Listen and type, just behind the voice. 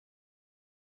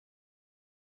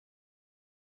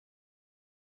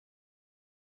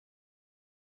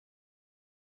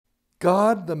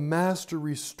God, the master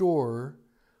restorer,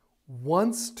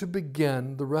 wants to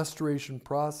begin the restoration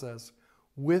process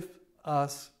with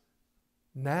us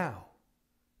now.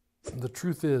 And the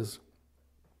truth is,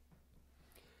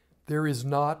 there is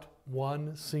not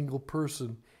one single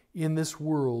person in this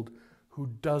world who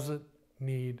doesn't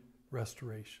need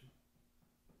restoration.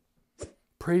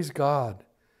 Praise God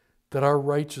that our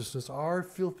righteousness, our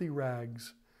filthy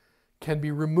rags, can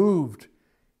be removed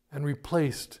and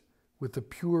replaced with the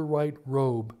pure white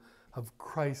robe of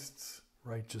Christ's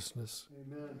righteousness.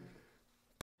 Amen.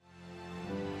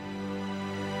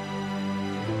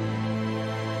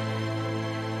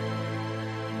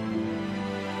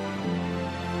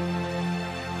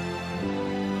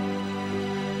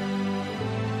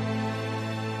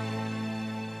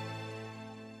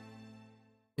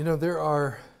 You know, there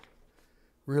are,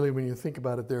 really, when you think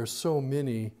about it, there are so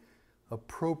many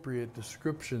appropriate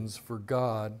descriptions for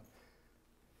God.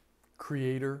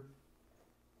 Creator,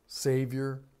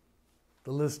 Savior, the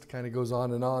list kind of goes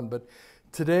on and on. But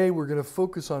today we're going to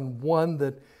focus on one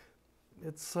that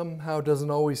it somehow doesn't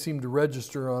always seem to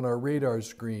register on our radar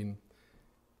screen.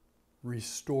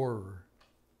 Restorer.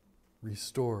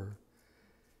 Restorer.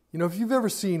 You know, if you've ever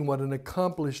seen what an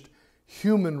accomplished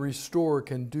human restorer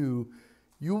can do,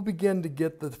 you will begin to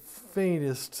get the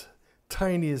faintest,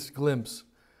 tiniest glimpse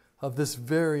of this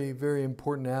very, very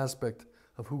important aspect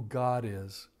of who God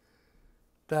is.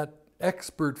 That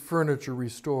expert furniture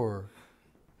restorer.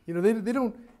 You know, they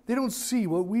don't see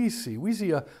what we see. We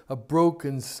see a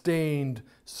broken, stained,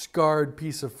 scarred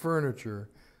piece of furniture,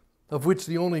 of which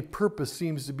the only purpose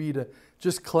seems to be to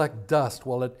just collect dust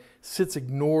while it sits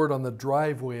ignored on the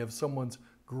driveway of someone's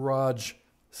garage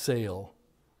sale.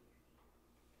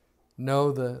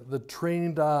 No, the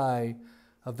trained eye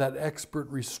of that expert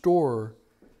restorer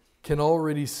can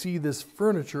already see this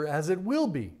furniture as it will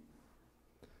be,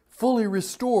 fully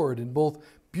restored in both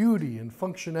beauty and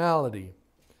functionality.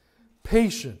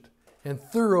 Patient and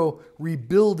thorough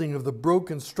rebuilding of the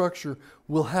broken structure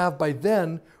will have by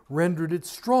then rendered it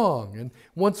strong and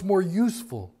once more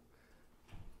useful.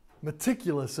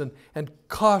 Meticulous and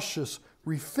cautious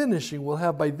refinishing will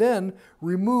have by then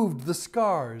removed the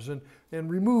scars and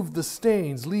removed the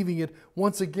stains, leaving it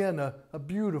once again a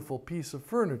beautiful piece of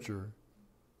furniture.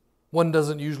 One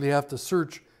doesn't usually have to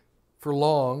search for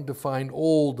long to find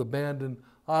old, abandoned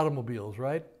automobiles,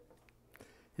 right?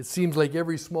 It seems like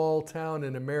every small town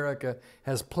in America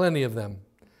has plenty of them.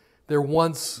 Their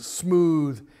once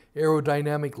smooth,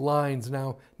 aerodynamic lines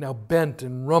now bent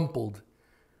and rumpled.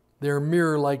 Their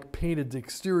mirror-like painted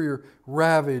exterior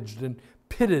ravaged and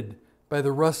pitted by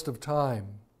the rust of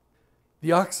time.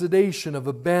 The oxidation of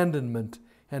abandonment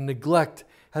and neglect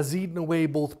has eaten away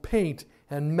both paint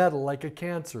and metal like a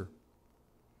cancer.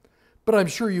 But I'm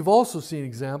sure you've also seen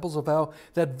examples of how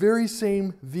that very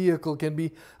same vehicle can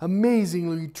be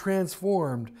amazingly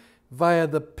transformed via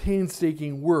the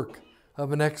painstaking work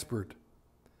of an expert.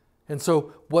 And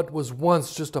so what was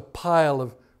once just a pile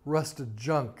of rusted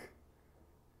junk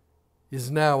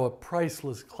is now a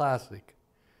priceless classic,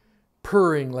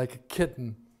 purring like a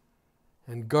kitten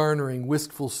and garnering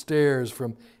wistful stares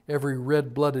from every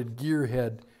red-blooded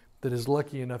gearhead that is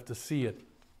lucky enough to see it.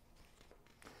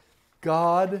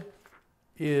 God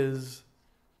is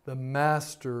the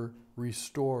master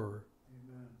restorer.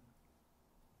 Amen.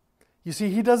 You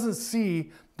see, He doesn't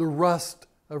see the rust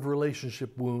of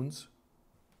relationship wounds.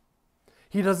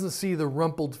 He doesn't see the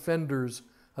rumpled fenders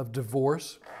of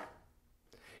divorce.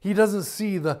 He doesn't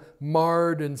see the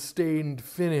marred and stained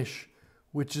finish,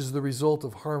 which is the result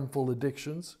of harmful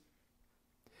addictions.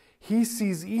 He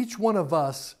sees each one of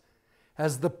us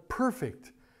as the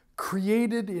perfect,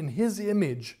 created in His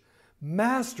image,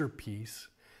 masterpiece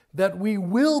that we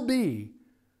will be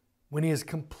when He has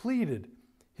completed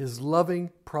His loving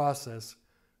process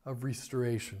of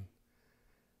restoration.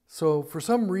 So for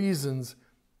some reasons,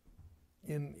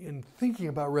 in thinking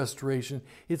about restoration,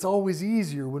 it's always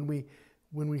easier when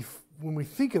we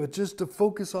think of it just to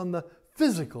focus on the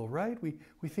physical, right?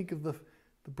 We think of the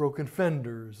broken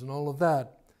fenders and all of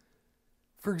that.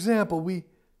 For example, we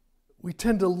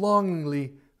tend to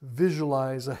longingly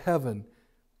visualize a heaven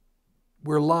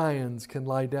where lions can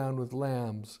lie down with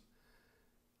lambs,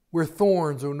 where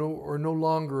thorns are no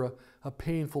longer a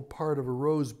painful part of a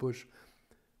rose bush.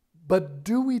 But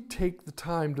do we take the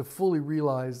time to fully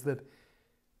realize that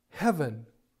heaven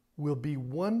will be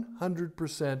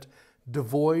 100%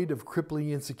 devoid of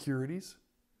crippling insecurities,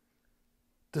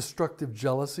 destructive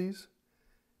jealousies,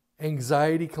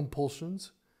 anxiety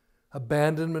compulsions,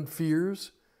 abandonment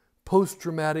fears,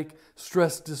 post-traumatic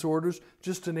stress disorders,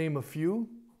 just to name a few?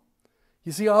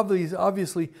 You see,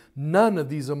 obviously, none of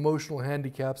these emotional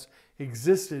handicaps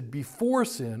existed before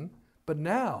sin, but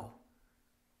now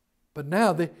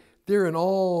they're an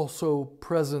also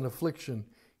present affliction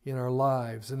in our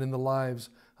lives and in the lives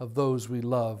of those we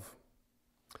love.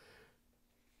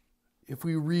 If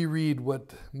we reread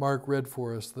what Mark read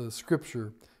for us, the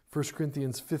scripture, 1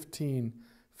 Corinthians 15,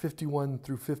 51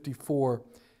 through 54,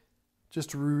 just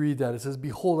to reread that, it says,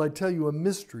 "Behold, I tell you a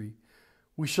mystery.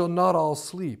 We shall not all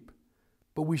sleep,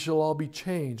 but we shall all be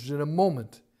changed in a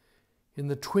moment, in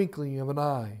the twinkling of an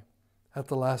eye, at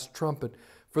the last trumpet.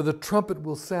 For the trumpet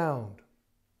will sound,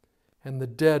 and the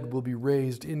dead will be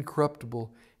raised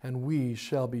incorruptible, and we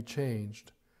shall be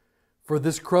changed. For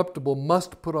this corruptible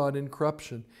must put on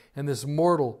incorruption, and this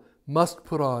mortal must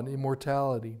put on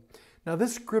immortality." Now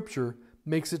this scripture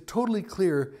makes it totally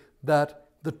clear that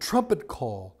the trumpet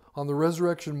call on the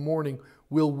resurrection morning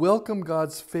will welcome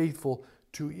God's faithful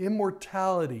to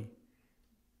immortality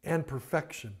and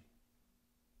perfection.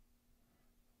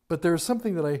 But there is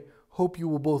something that I hope you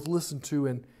will both listen to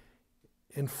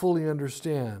and fully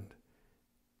understand.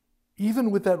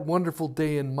 Even with that wonderful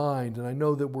day in mind, and I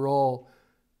know that we're all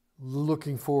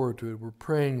looking forward to it, we're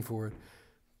praying for it,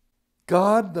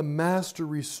 God, the Master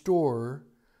Restorer,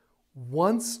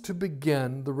 wants to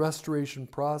begin the restoration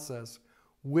process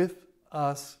with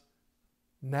us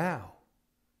now.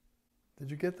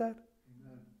 Did you get that?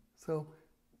 Amen. So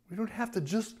we don't have to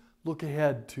just look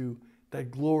ahead to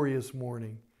that glorious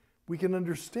morning. We can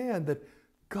understand that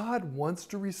God wants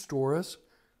to restore us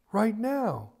right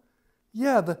now.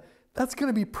 Yeah, that's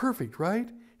going to be perfect, right?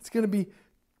 It's going to be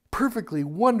perfectly,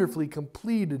 wonderfully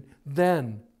completed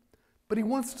then. But He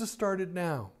wants to start it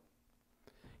now.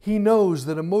 He knows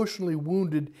that emotionally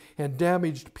wounded and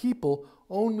damaged people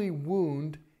only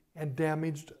wound and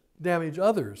damage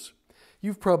others.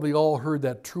 You've probably all heard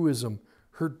that truism,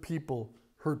 hurt people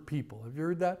hurt people. Have you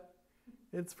heard that?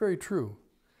 It's very true.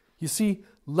 You see,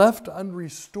 left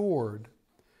unrestored,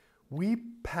 we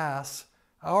pass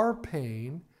our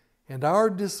pain and our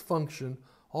dysfunction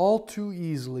all too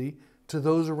easily to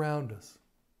those around us.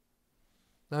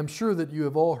 Now, I'm sure that you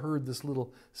have all heard this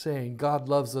little saying, God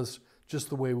loves us just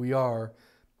the way we are,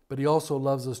 but He also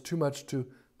loves us too much to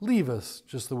leave us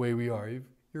just the way we are. You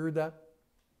heard that?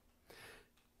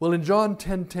 Well, in John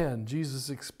 10:10, Jesus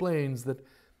explains that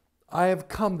I have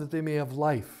come that they may have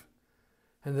life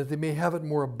and that they may have it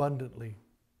more abundantly.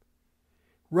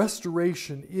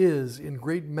 Restoration is, in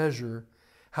great measure,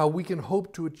 how we can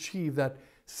hope to achieve that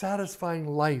satisfying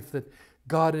life that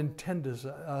God intended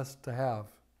us to have.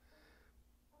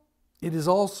 It is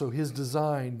also His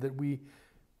design that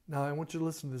now I want you to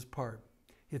listen to this part.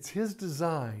 It's His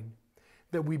design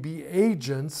that we be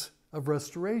agents of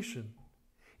restoration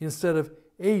instead of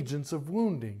agents of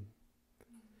wounding.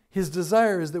 His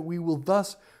desire is that we will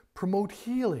thus promote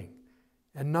healing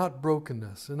and not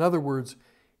brokenness. In other words,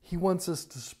 He wants us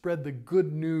to spread the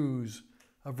good news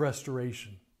of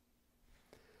restoration.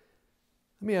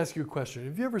 Let me ask you a question.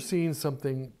 Have you ever seen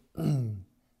something,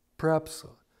 perhaps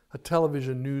a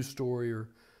television news story or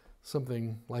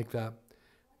something like that,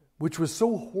 which was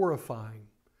so horrifying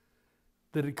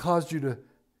that it caused you to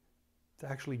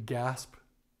actually gasp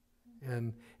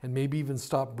and maybe even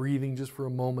stop breathing just for a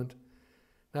moment?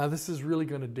 Now, this is really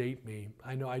going to date me.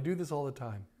 I know I do this all the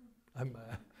time.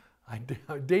 I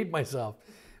date myself.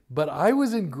 But I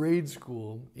was in grade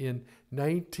school in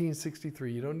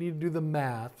 1963. You don't need to do the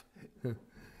math.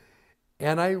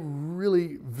 And I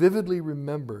really vividly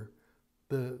remember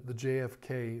the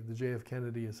JF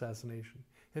Kennedy assassination.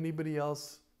 Anybody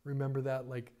else remember that,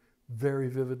 like, very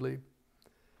vividly?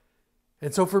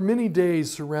 And so for many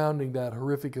days surrounding that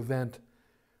horrific event,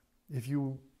 if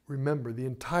you remember, the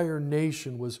entire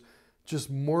nation was just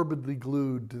morbidly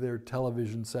glued to their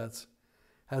television sets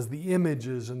as the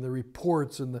images and the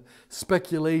reports and the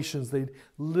speculations, they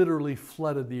literally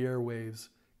flooded the airwaves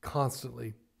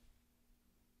constantly.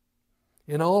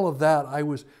 In all of that, I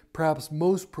was perhaps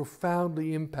most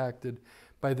profoundly impacted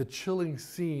by the chilling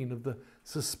scene of the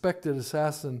suspected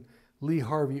assassin Lee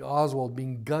Harvey Oswald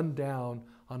being gunned down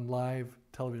on live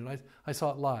television. I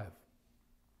saw it live.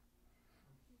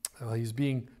 He's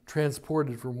being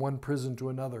transported from one prison to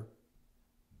another.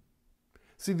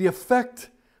 See, the effect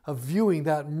of viewing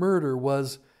that murder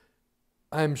was,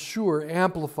 I'm sure,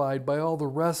 amplified by all the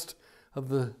rest of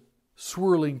the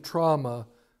swirling trauma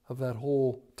of that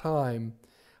whole time.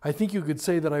 I think you could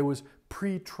say that I was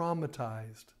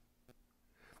pre-traumatized.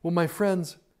 Well, my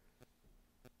friends,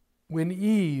 when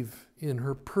Eve, in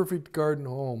her perfect garden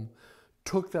home,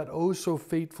 took that oh so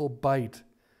fateful bite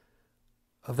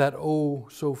of that oh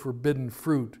so forbidden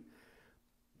fruit,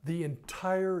 the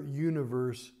entire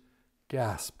universe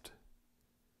gasped.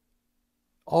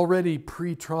 already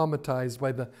pre-traumatized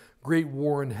by the great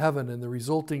war in heaven and the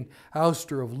resulting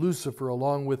ouster of Lucifer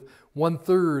along with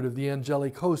 1/3 of the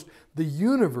angelic host, the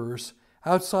universe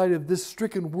outside of this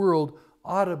stricken world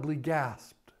audibly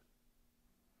gasped.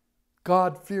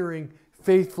 God-fearing,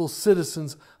 faithful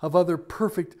citizens of other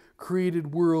perfect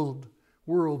created worlds,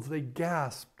 they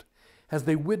gasped as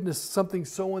they witnessed something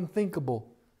so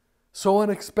unthinkable, so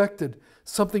unexpected,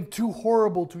 something too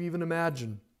horrible to even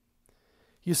imagine.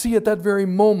 You see, at that very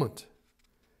moment,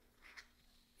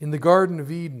 in the Garden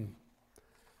of Eden,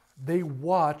 they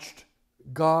watched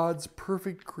God's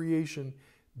perfect creation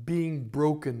being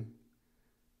broken,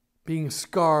 being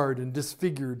scarred and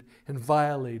disfigured and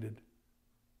violated.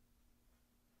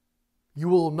 "You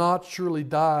will not surely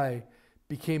die"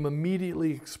 became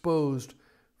immediately exposed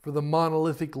for the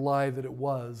monolithic lie that it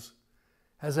was,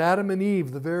 as Adam and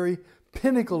Eve, the very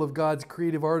pinnacle of God's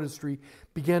creative artistry,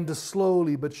 began to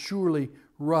slowly but surely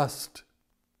rust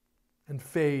and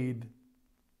fade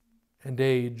and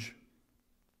age.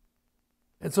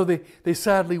 And so they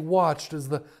sadly watched as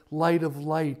the light of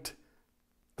light,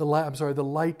 the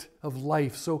light of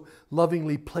life, so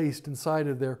lovingly placed inside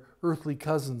of their earthly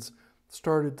cousins,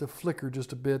 started to flicker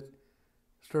just a bit,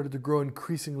 started to grow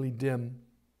increasingly dim.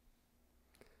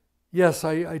 Yes,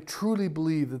 I truly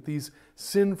believe that these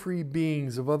sin-free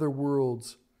beings of other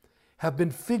worlds have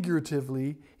been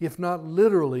figuratively, if not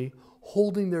literally,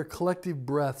 holding their collective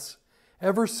breaths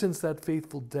ever since that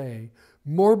faithful day,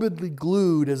 morbidly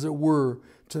glued, as it were,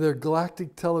 to their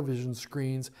galactic television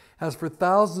screens, as for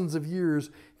thousands of years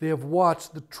they have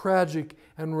watched the tragic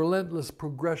and relentless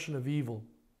progression of evil.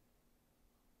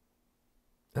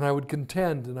 And I would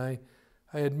contend, and I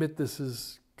admit this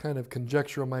is kind of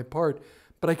conjecture on my part,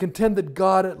 but I contend that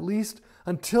God, at least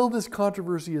until this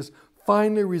controversy is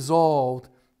finally resolved,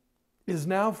 is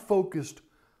now focused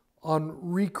on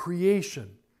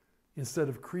recreation instead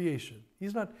of creation.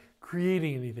 He's not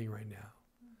creating anything right now.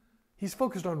 He's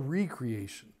focused on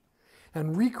recreation.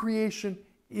 And recreation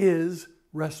is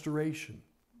restoration.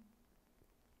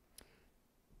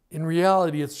 In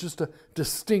reality, it's just a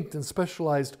distinct and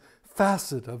specialized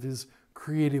facet of his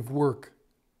creative work.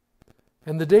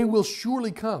 And the day will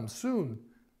surely come, soon,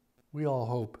 we all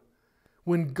hope,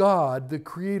 when God, the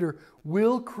Creator,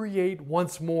 will create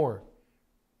once more.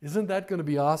 Isn't that going to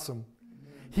be awesome?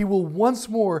 He will once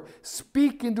more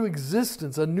speak into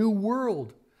existence a new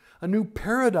world, a new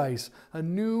paradise, a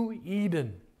new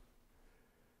Eden.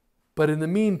 But in the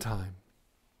meantime,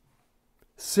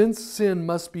 since sin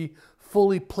must be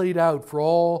fully played out for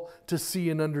all to see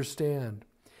and understand,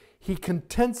 he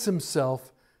contents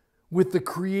himself with the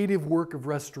creative work of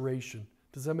restoration.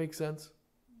 Does that make sense?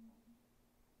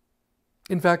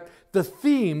 In fact, the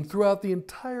theme throughout the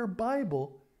entire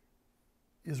Bible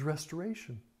is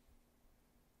restoration.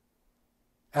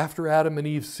 After Adam and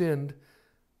Eve sinned,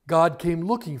 God came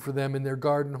looking for them in their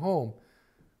garden home.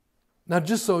 Now,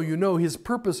 just so you know, his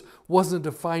purpose wasn't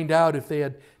to find out if they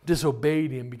had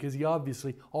disobeyed him, because he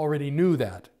obviously already knew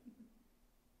that.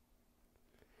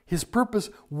 His purpose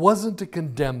wasn't to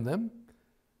condemn them.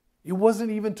 It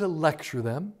wasn't even to lecture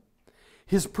them.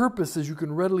 His purpose, as you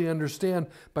can readily understand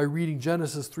by reading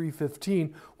Genesis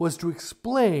 3:15, was to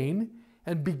explain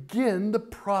and begin the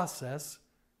process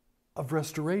of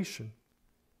restoration.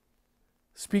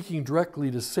 Speaking directly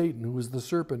to Satan, who was the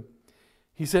serpent,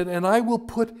 he said, "And I will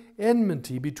put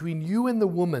enmity between you and the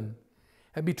woman,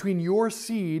 and between your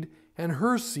seed and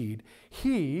her seed.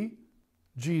 He,"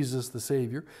 Jesus the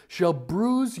Savior, "shall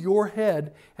bruise your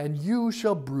head, and you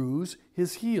shall bruise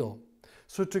his heel."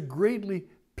 So to greatly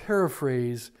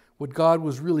paraphrase what God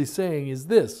was really saying is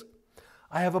this: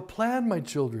 I have a plan, my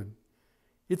children.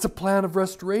 It's a plan of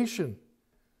restoration.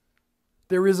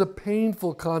 There is a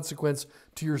painful consequence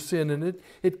to your sin, and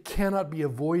it cannot be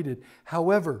avoided.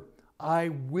 However, I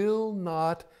will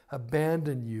not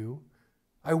abandon you.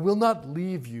 I will not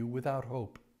leave you without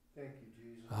hope. Thank you,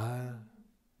 Jesus. Amen.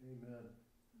 Amen.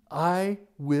 I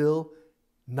will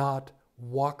not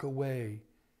walk away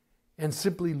and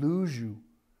simply lose you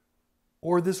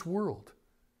or this world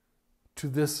to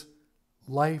this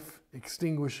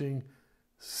life-extinguishing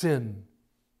sin.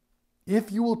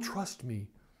 If you will trust me,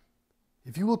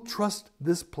 if you will trust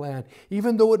this plan,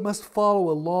 even though it must follow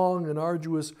a long and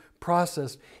arduous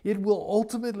process, it will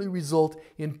ultimately result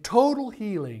in total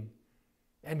healing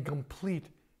and complete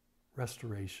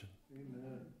restoration.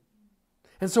 Amen.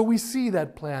 And so we see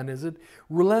that plan as it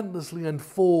relentlessly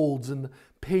unfolds in the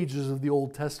pages of the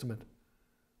Old Testament.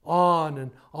 On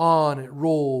and on it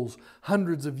rolls,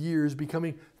 hundreds of years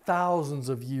becoming thousands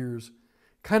of years,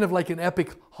 kind of like an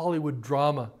epic Hollywood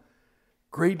drama.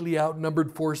 Greatly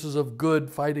outnumbered forces of good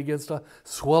fight against a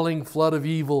swelling flood of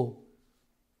evil.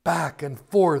 Back and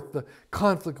forth the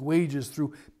conflict wages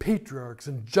through patriarchs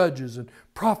and judges and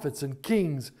prophets and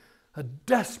kings. A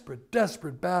desperate,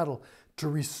 desperate battle to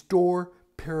restore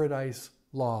paradise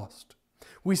lost.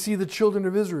 We see the children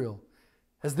of Israel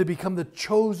as they become the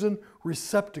chosen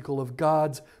receptacle of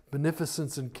God's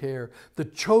beneficence and care, the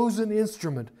chosen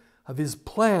instrument of His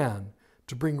plan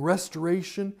to bring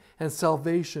restoration and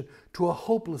salvation to a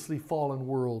hopelessly fallen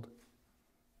world.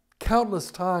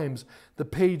 Countless times the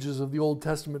pages of the Old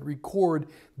Testament record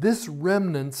this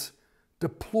remnant's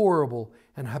deplorable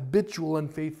and habitual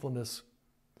unfaithfulness.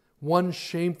 One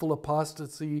shameful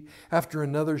apostasy after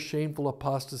another shameful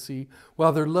apostasy,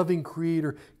 while their loving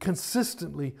Creator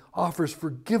consistently offers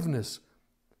forgiveness,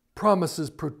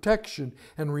 promises protection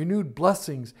and renewed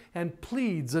blessings, and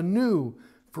pleads anew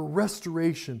for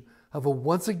restoration of a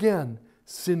once again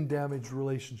sin-damaged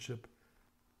relationship.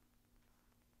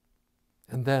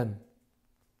 And then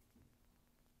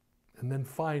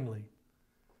finally,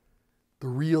 the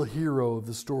real hero of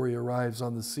the story arrives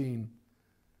on the scene.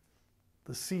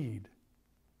 The seed,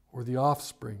 or the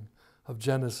offspring of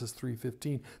Genesis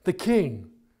 3:15. The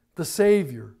King, the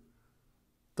Savior,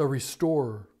 the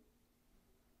Restorer.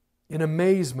 In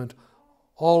amazement,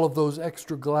 all of those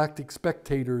extragalactic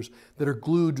spectators that are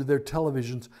glued to their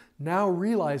televisions now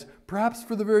realize, perhaps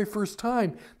for the very first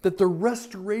time, that the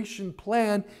restoration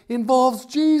plan involves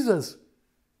Jesus,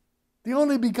 the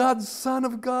only begotten Son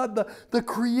of God, the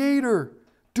Creator,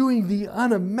 doing the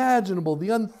unimaginable, the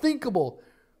unthinkable.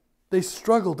 They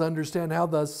struggle to understand how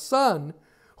the Son,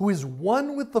 who is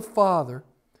one with the Father,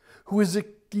 who is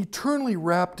eternally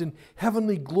wrapped in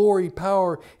heavenly glory,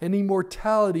 power, and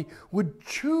immortality, would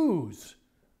choose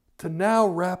to now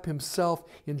wrap Himself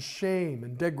in shame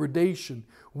and degradation,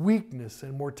 weakness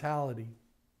and mortality.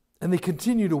 And they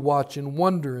continue to watch in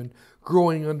wonder and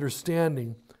growing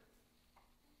understanding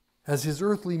as His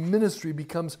earthly ministry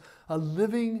becomes a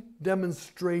living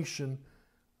demonstration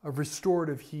of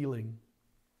restorative healing.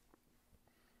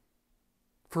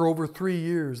 For over 3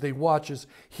 years, they watch as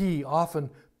He often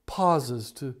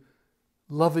pauses to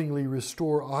lovingly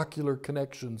restore ocular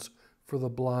connections for the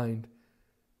blind,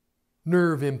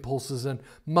 nerve impulses and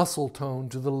muscle tone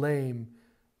to the lame,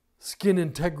 skin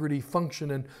integrity,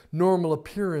 function, and normal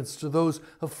appearance to those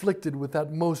afflicted with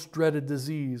that most dreaded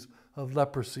disease of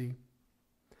leprosy,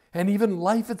 and even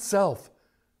life itself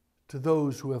to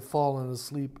those who have fallen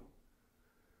asleep.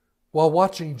 While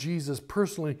watching Jesus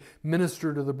personally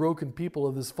minister to the broken people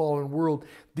of this fallen world,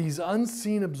 these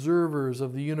unseen observers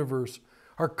of the universe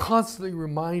are constantly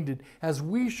reminded, as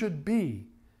we should be,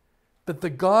 that the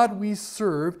God we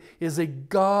serve is a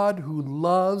God who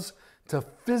loves to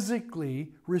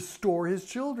physically restore His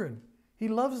children. He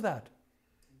loves that.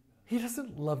 He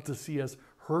doesn't love to see us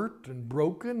hurt and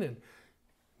broken.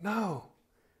 No,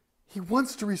 He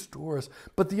wants to restore us.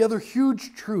 But the other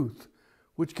huge truth,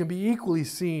 which can be equally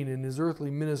seen in His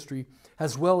earthly ministry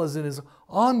as well as in His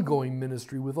ongoing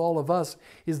ministry with all of us,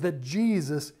 is that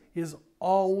Jesus is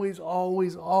always,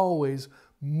 always, always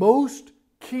most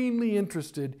keenly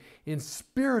interested in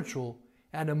spiritual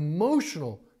and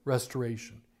emotional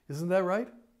restoration. Isn't that right?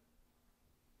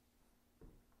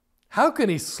 How can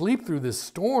He sleep through this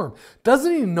storm?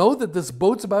 Doesn't He know that this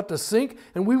boat's about to sink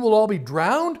and we will all be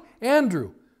drowned?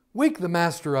 Andrew, wake the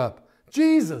Master up.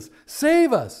 Jesus,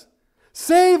 save us.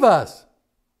 Save us!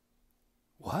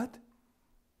 What?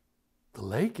 The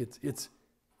lake, it's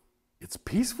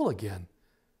peaceful again.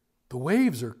 The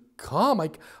waves are calm.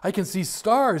 I can see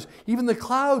stars. Even the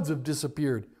clouds have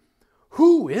disappeared.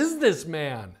 Who is this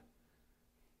man?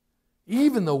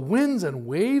 Even the winds and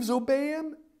waves obey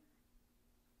Him?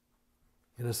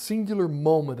 In a singular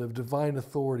moment of divine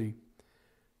authority,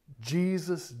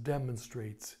 Jesus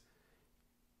demonstrates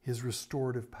His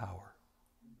restorative power.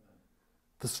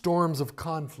 The storms of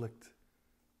conflict,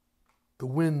 the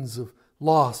winds of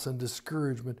loss and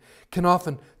discouragement can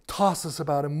often toss us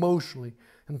about emotionally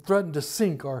and threaten to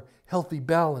sink our healthy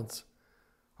balance.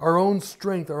 Our own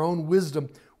strength, our own wisdom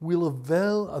will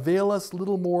avail us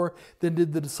little more than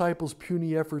did the disciples'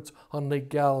 puny efforts on Lake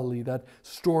Galilee that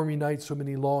stormy night so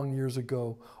many long years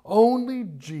ago. Only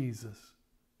Jesus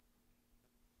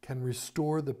can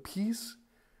restore the peace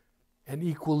and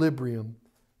equilibrium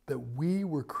that we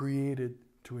were created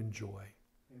to enjoy.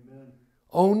 Amen.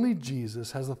 Only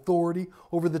Jesus has authority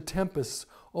over the tempests.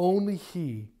 Only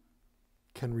He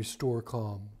can restore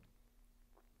calm.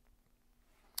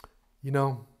 You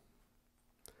know,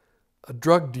 a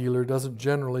drug dealer doesn't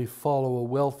generally follow a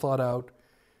well thought out,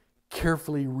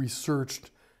 carefully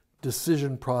researched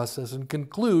decision process and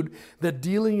conclude that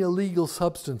dealing illegal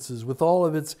substances with all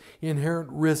of its inherent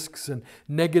risks and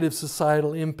negative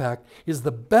societal impact is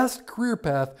the best career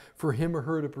path for him or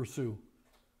her to pursue.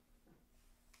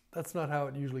 That's not how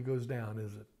it usually goes down,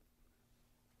 is it?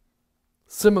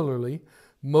 Similarly,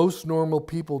 most normal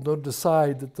people don't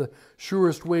decide that the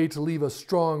surest way to leave a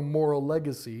strong moral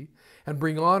legacy and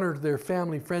bring honor to their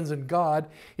family, friends, and God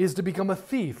is to become a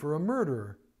thief or a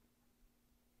murderer.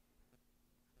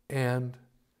 And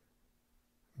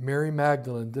Mary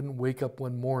Magdalene didn't wake up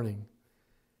one morning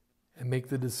and make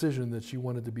the decision that she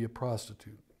wanted to be a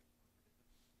prostitute.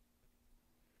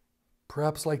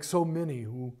 Perhaps like so many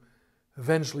who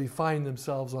eventually find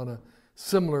themselves on a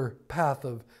similar path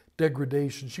of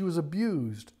degradation, she was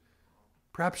abused.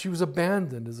 Perhaps she was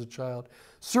abandoned as a child.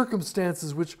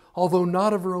 Circumstances which, although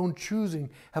not of her own choosing,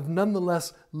 have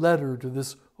nonetheless led her to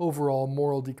this overall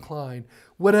moral decline,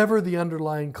 whatever the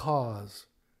underlying cause.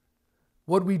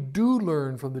 What we do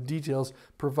learn from the details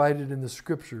provided in the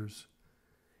Scriptures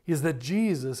is that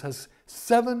Jesus has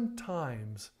 7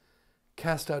 times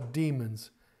cast out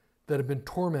demons that have been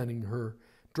tormenting her,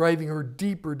 driving her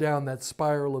deeper down that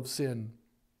spiral of sin.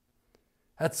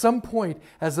 At some point,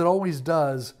 as it always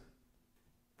does,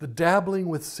 the dabbling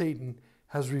with Satan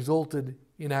has resulted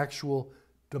in actual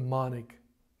demonic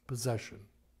possession.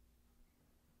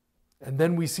 And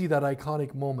then we see that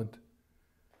iconic moment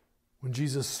when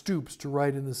Jesus stoops to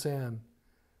write in the sand,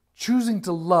 choosing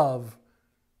to love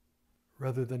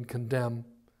rather than condemn,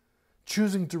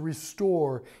 choosing to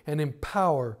restore and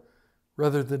empower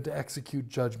rather than to execute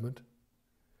judgment.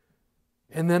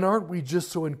 And then aren't we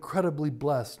just so incredibly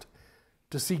blessed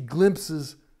to see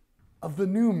glimpses of the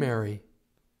new Mary,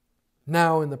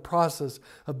 now in the process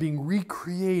of being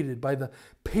recreated by the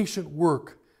patient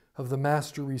work of the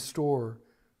Master Restorer.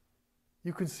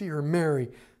 You can see her, Mary,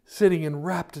 sitting in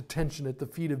rapt attention at the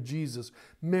feet of Jesus.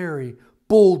 Mary,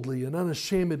 boldly and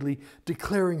unashamedly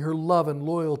declaring her love and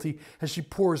loyalty as she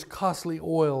pours costly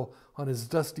oil on his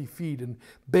dusty feet and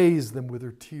bathes them with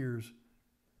her tears.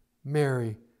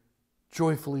 Mary,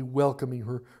 joyfully welcoming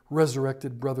her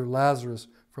resurrected brother Lazarus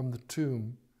from the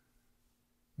tomb.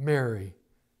 Mary,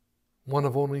 one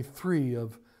of only 3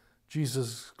 of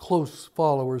Jesus' close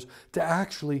followers to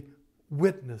actually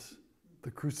witness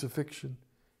the crucifixion.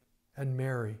 And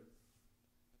Mary,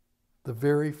 the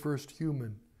very first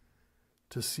human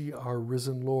to see our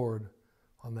risen Lord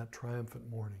on that triumphant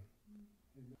morning.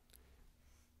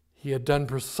 He had done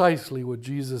precisely what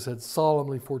Jesus had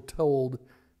solemnly foretold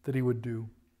that he would do.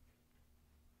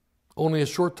 Only a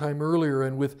short time earlier,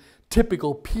 and with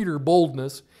typical Peter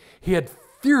boldness, he had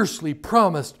fiercely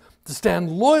promised to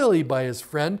stand loyally by his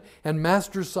friend and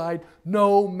master's side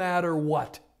no matter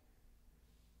what.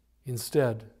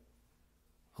 Instead,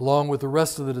 along with the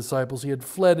rest of the disciples, he had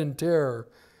fled in terror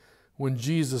when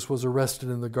Jesus was arrested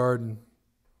in the garden.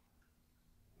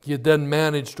 He had then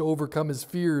managed to overcome his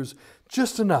fears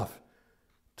just enough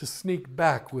to sneak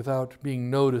back without being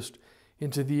noticed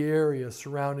into the area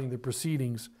surrounding the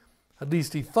proceedings. At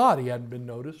least he thought he hadn't been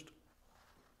noticed.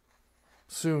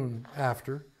 Soon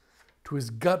after, to his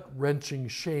gut-wrenching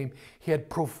shame, he had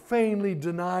profanely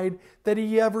denied that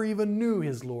he ever even knew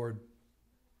his Lord.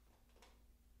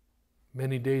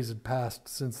 Many days had passed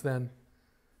since then,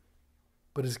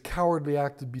 but his cowardly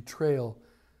act of betrayal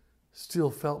still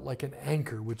felt like an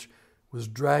anchor which was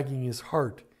dragging his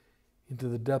heart into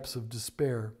the depths of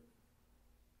despair.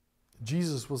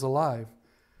 Jesus was alive.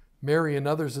 Mary and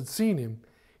others had seen him.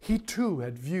 He too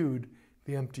had viewed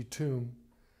the empty tomb.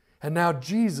 And now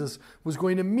Jesus was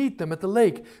going to meet them at the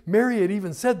lake. Mary had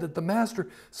even said that the Master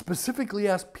specifically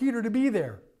asked Peter to be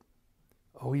there.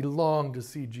 Oh, he longed to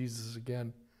see Jesus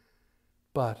again.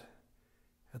 But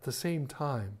at the same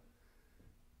time,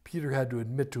 Peter had to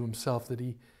admit to himself that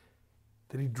he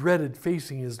dreaded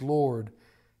facing his Lord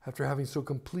after having so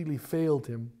completely failed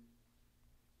him.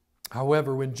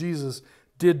 However, when Jesus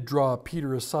did draw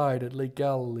Peter aside at Lake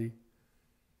Galilee,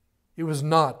 it was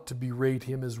not to berate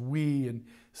him as we in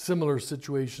similar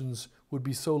situations would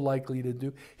be so likely to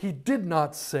do. He did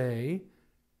not say,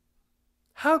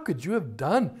 "How could you have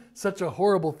done such a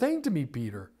horrible thing to me,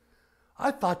 Peter?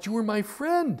 I thought you were my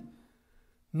friend."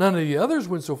 None of the others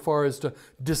went so far as to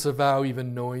disavow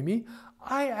even knowing me.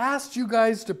 I asked you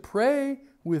guys to pray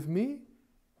with me,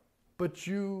 but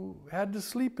you had to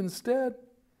sleep instead.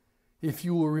 If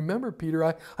you will remember, Peter,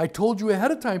 I told you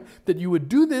ahead of time that you would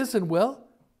do this, and well,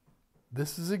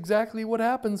 this is exactly what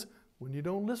happens when you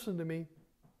don't listen to me.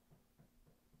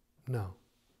 No,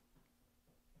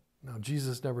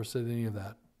 Jesus never said any of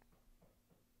that.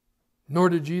 Nor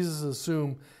did Jesus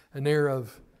assume an air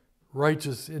of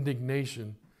righteous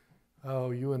indignation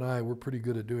Oh, you and I, we're pretty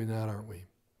good at doing that, aren't we?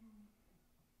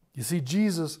 You see,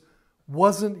 Jesus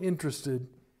wasn't interested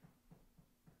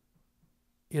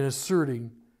in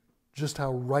asserting just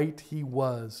how right he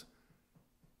was.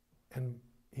 And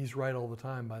he's right all the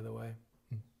time, by the way.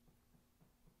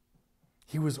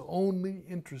 He was only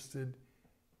interested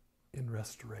in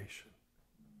restoration.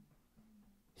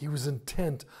 He was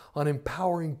intent on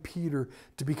empowering Peter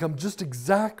to become just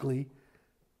exactly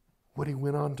what he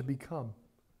went on to become.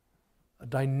 A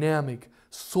dynamic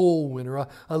soul winner,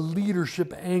 a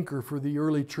leadership anchor for the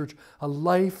early church, a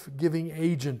life-giving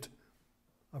agent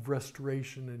of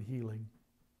restoration and healing.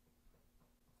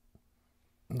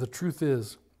 And the truth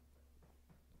is,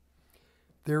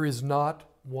 there is not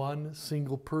one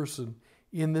single person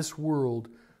in this world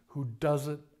who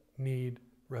doesn't need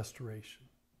restoration.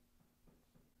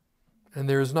 And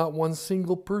there is not one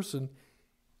single person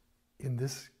in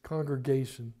this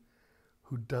congregation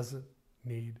who doesn't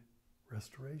need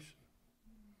restoration.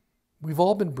 We've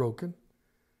all been broken.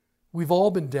 We've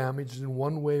all been damaged in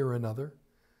one way or another.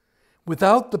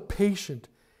 Without the patient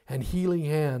and healing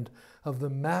hand of the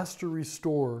Master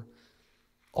Restorer,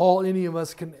 all any of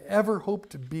us can ever hope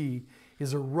to be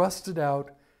is a rusted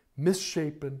out,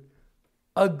 misshapen,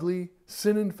 ugly,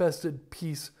 sin-infested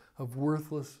piece of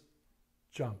worthless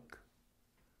junk.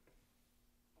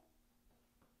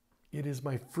 It is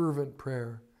my fervent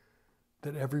prayer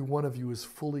that every one of you is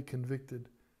fully convicted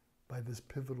by this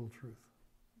pivotal truth.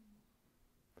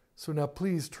 So now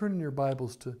please turn in your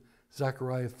Bibles to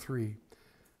Zechariah 3.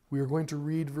 We are going to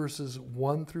read verses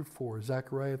 1 through 4.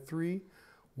 Zechariah 3,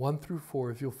 1 through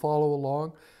 4. If you'll follow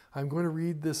along, I'm going to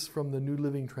read this from the New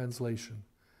Living Translation.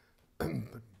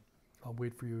 But I'll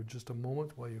wait for you just a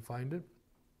moment while you find it.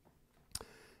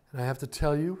 And I have to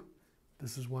tell you,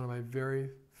 this is one of my very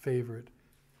favorite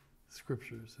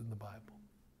scriptures in the Bible.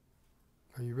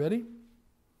 Are you ready?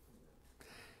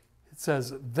 It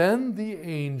says, "Then the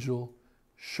angel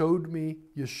showed me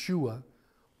Yeshua,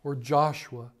 or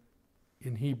Joshua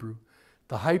in Hebrew,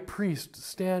 the high priest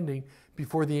standing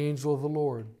before the angel of the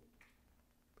Lord.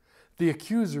 The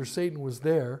accuser, Satan, was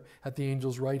there at the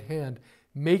angel's right hand,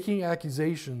 making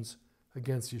accusations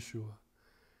against Yeshua.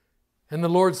 And the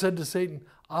Lord said to Satan,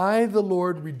 I, the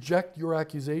Lord, reject your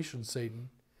accusations, Satan.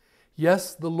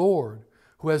 Yes, the Lord,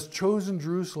 who has chosen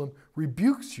Jerusalem,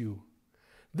 rebukes you.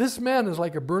 This man is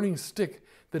like a burning stick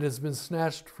that has been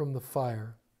snatched from the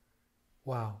fire."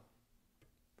 Wow.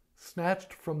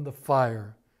 Snatched from the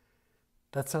fire.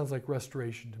 That sounds like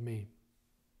restoration to me.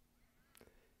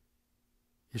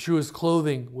 Yeshua's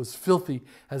clothing was filthy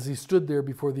as he stood there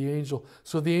before the angel.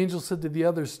 So the angel said to the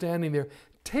others standing there,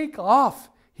 "Take off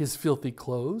his filthy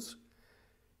clothes."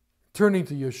 Turning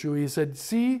to Yeshua, he said,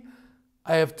 "See,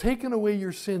 I have taken away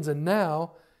your sins, and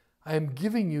now I am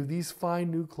giving you these fine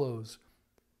new clothes."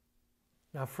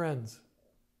 Now, friends,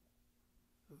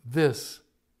 this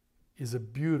is a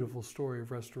beautiful story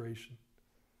of restoration.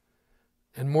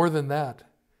 And more than that,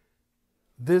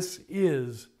 this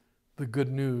is the good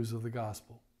news of the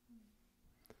gospel.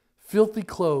 Filthy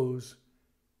clothes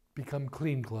become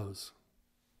clean clothes.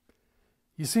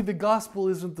 You see, the gospel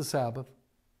isn't the Sabbath.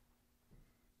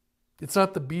 It's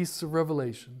not the beasts of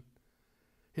Revelation.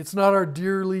 It's not our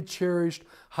dearly cherished,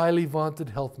 highly vaunted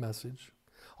health message.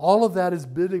 All of that is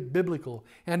biblical,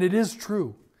 and it is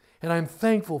true. And I'm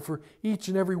thankful for each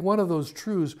and every one of those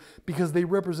truths because they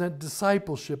represent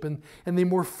discipleship and they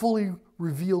more fully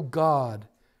reveal God.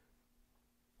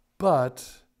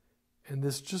 But, and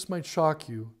this just might shock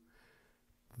you,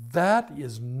 that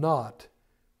is not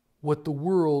what the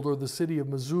world or the city of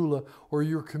Missoula or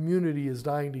your community is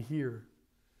dying to hear.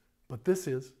 But this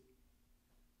is.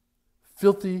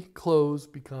 Filthy clothes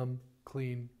become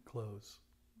clean clothes.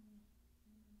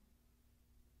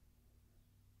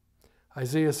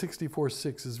 Isaiah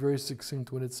 64:6 is very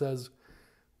succinct when it says,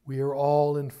 "We are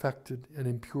all infected and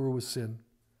impure with sin.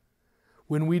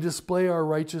 When we display our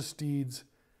righteous deeds,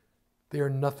 they are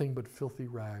nothing but filthy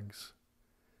rags."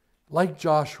 Like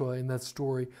Joshua in that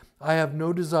story, I have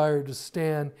no desire to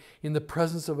stand in the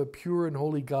presence of a pure and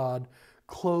holy God,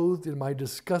 clothed in my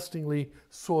disgustingly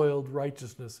soiled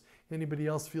righteousness. Anybody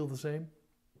else feel the same?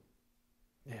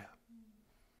 Yeah.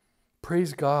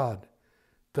 Praise God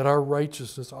that our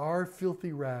righteousness, our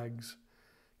filthy rags,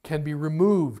 can be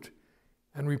removed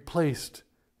and replaced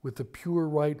with the pure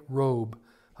white robe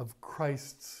of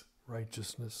Christ's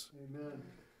righteousness. Amen.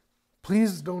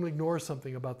 Please don't ignore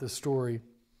something about this story.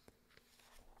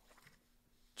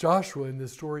 Joshua in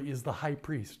this story is the high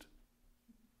priest.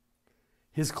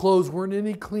 His clothes weren't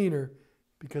any cleaner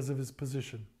because of his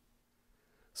position.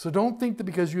 So don't think that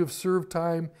because you have served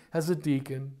time as a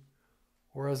deacon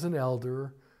or as an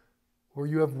elder or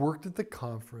you have worked at the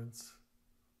conference,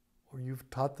 or you've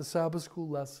taught the Sabbath school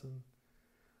lesson,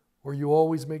 or you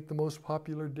always make the most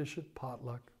popular dish at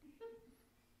potluck,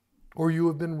 or you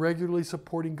have been regularly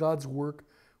supporting God's work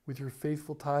with your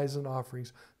faithful tithes and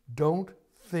offerings, don't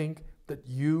think that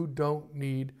you don't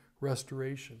need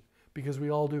restoration, because we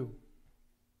all do.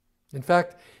 In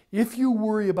fact, if you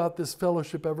worry about this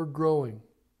fellowship ever growing,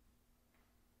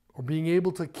 or being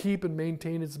able to keep and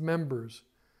maintain its members,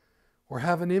 or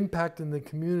have an impact in the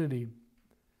community,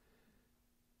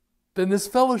 then this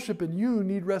fellowship and you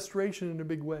need restoration in a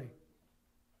big way.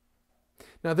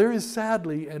 Now, there is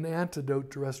sadly an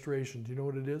antidote to restoration. Do you know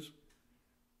what it is?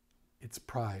 It's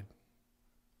pride.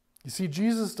 You see,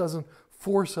 Jesus doesn't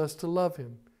force us to love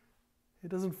him. He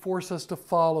doesn't force us to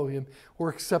follow him or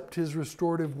accept his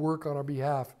restorative work on our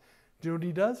behalf. Do you know what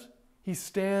he does? He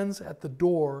stands at the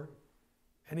door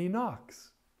and he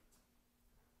knocks.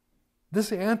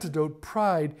 This antidote,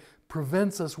 pride,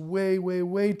 prevents us way, way,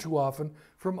 way too often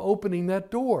from opening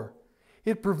that door.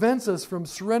 It prevents us from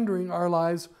surrendering our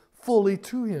lives fully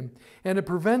to him. And it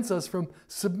prevents us from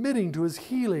submitting to his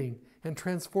healing and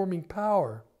transforming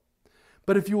power.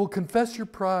 But if you will confess your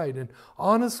pride and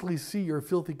honestly see your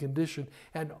filthy condition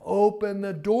and open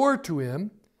the door to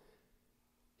him,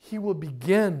 he will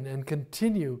begin and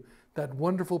continue that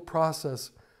wonderful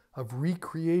process of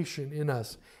recreation in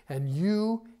us. And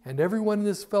you and everyone in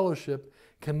this fellowship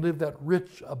can live that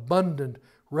rich, abundant,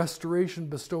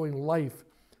 restoration-bestowing life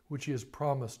which he has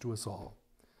promised to us all.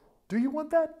 Do you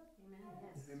want that?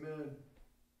 Amen.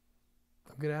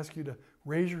 I'm going to ask you to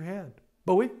raise your hand.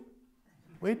 But wait,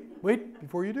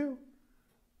 before you do.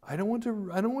 I don't want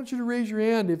you to raise your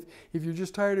hand if you're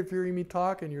just tired of hearing me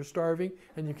talk and you're starving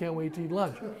and you can't wait to eat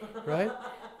lunch, right?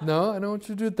 No, I don't want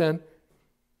you to do it then.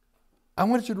 I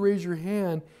want you to raise your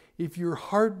hand if your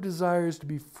heart desires to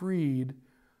be freed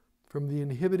from the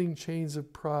inhibiting chains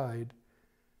of pride.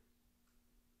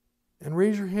 And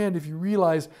raise your hand if you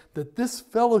realize that this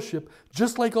fellowship,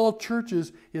 just like all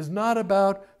churches, is not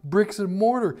about bricks and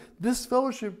mortar. This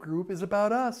fellowship group is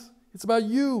about us. It's about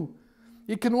you.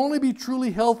 It can only be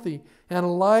truly healthy and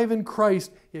alive in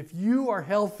Christ if you are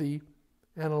healthy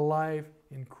and alive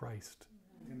in Christ.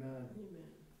 Amen.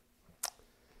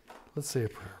 Let's say a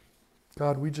prayer.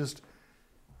 God, we just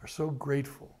are so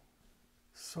grateful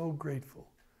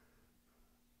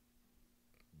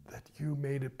that you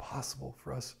made it possible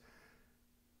for us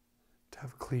to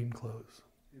have clean clothes.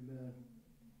 Amen.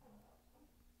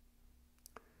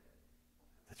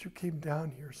 That you came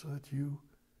down here so that you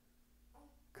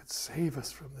could save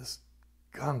us from this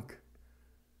gunk.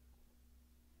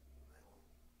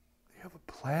 You have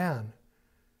a plan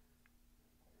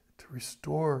to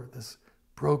restore this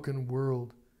broken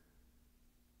world,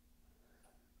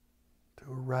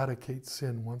 to eradicate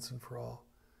sin once and for all.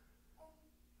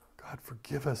 God,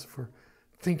 forgive us for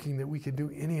thinking that we can do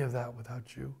any of that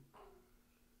without you.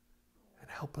 And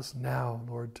help us now,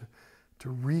 Lord, to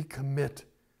recommit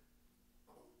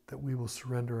that we will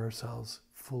surrender ourselves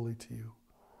fully to you.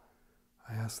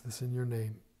 I ask this in your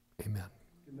name. Amen.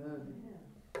 Amen.